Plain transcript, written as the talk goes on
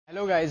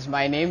Hello guys,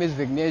 my name is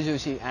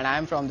Joshi and I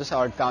am from the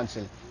SoRT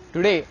Council.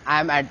 Today I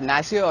am at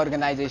NASEOH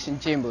organization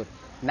Chembur.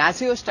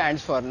 NASEOH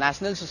stands for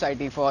National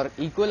Society for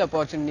Equal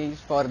Opportunities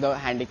for the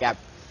Handicapped,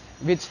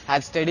 which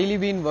has steadily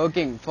been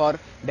working for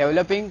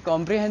developing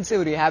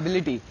comprehensive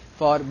rehabilitation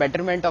for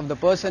betterment of the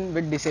person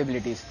with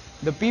disabilities.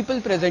 The people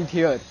present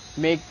here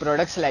make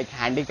products like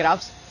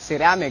handicrafts,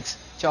 ceramics,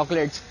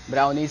 chocolates,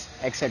 brownies,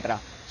 etc.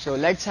 So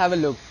let's have a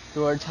look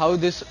towards how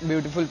these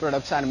beautiful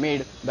products are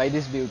made by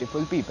these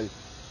beautiful people.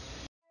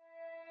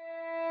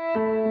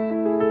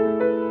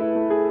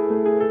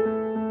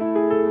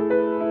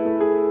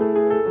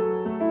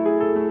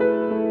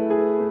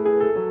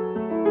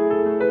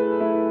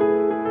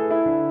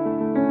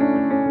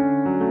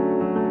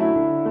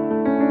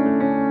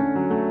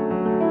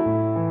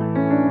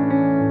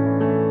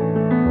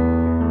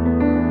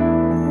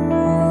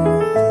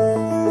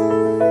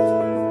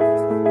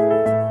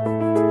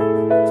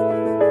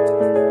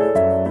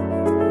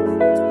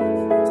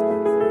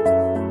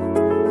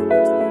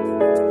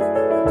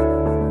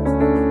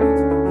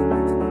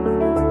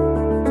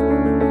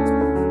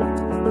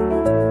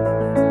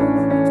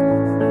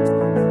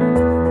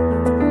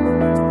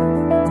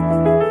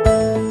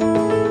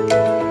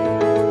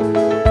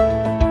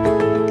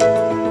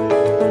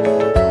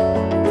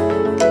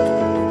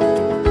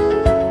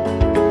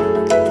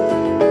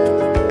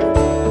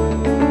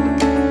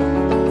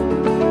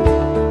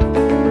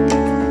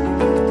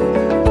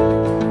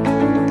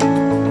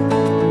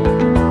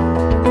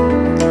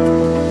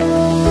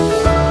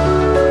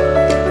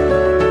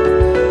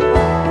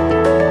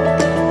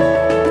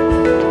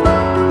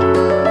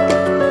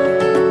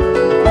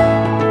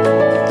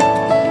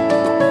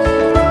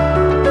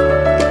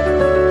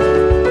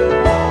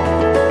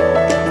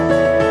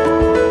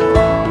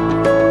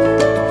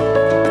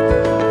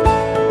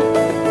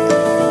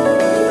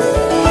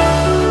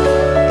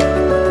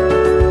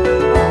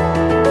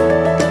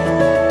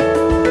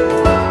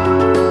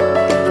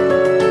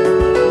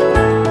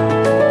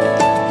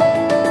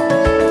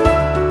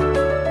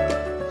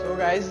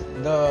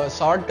 The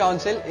SoRT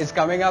Council is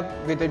coming up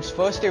with its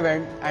first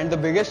event and the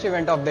biggest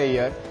event of the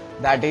year,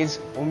 that is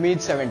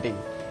Ummeed 17.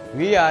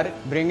 We are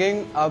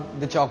bringing up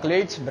the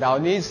chocolates,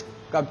 brownies,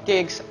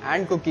 cupcakes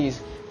and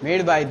cookies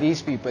made by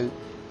these people.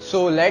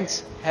 So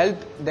let's help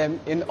them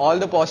in all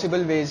the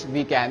possible ways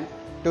we can.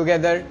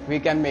 Together we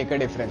can make a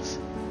difference.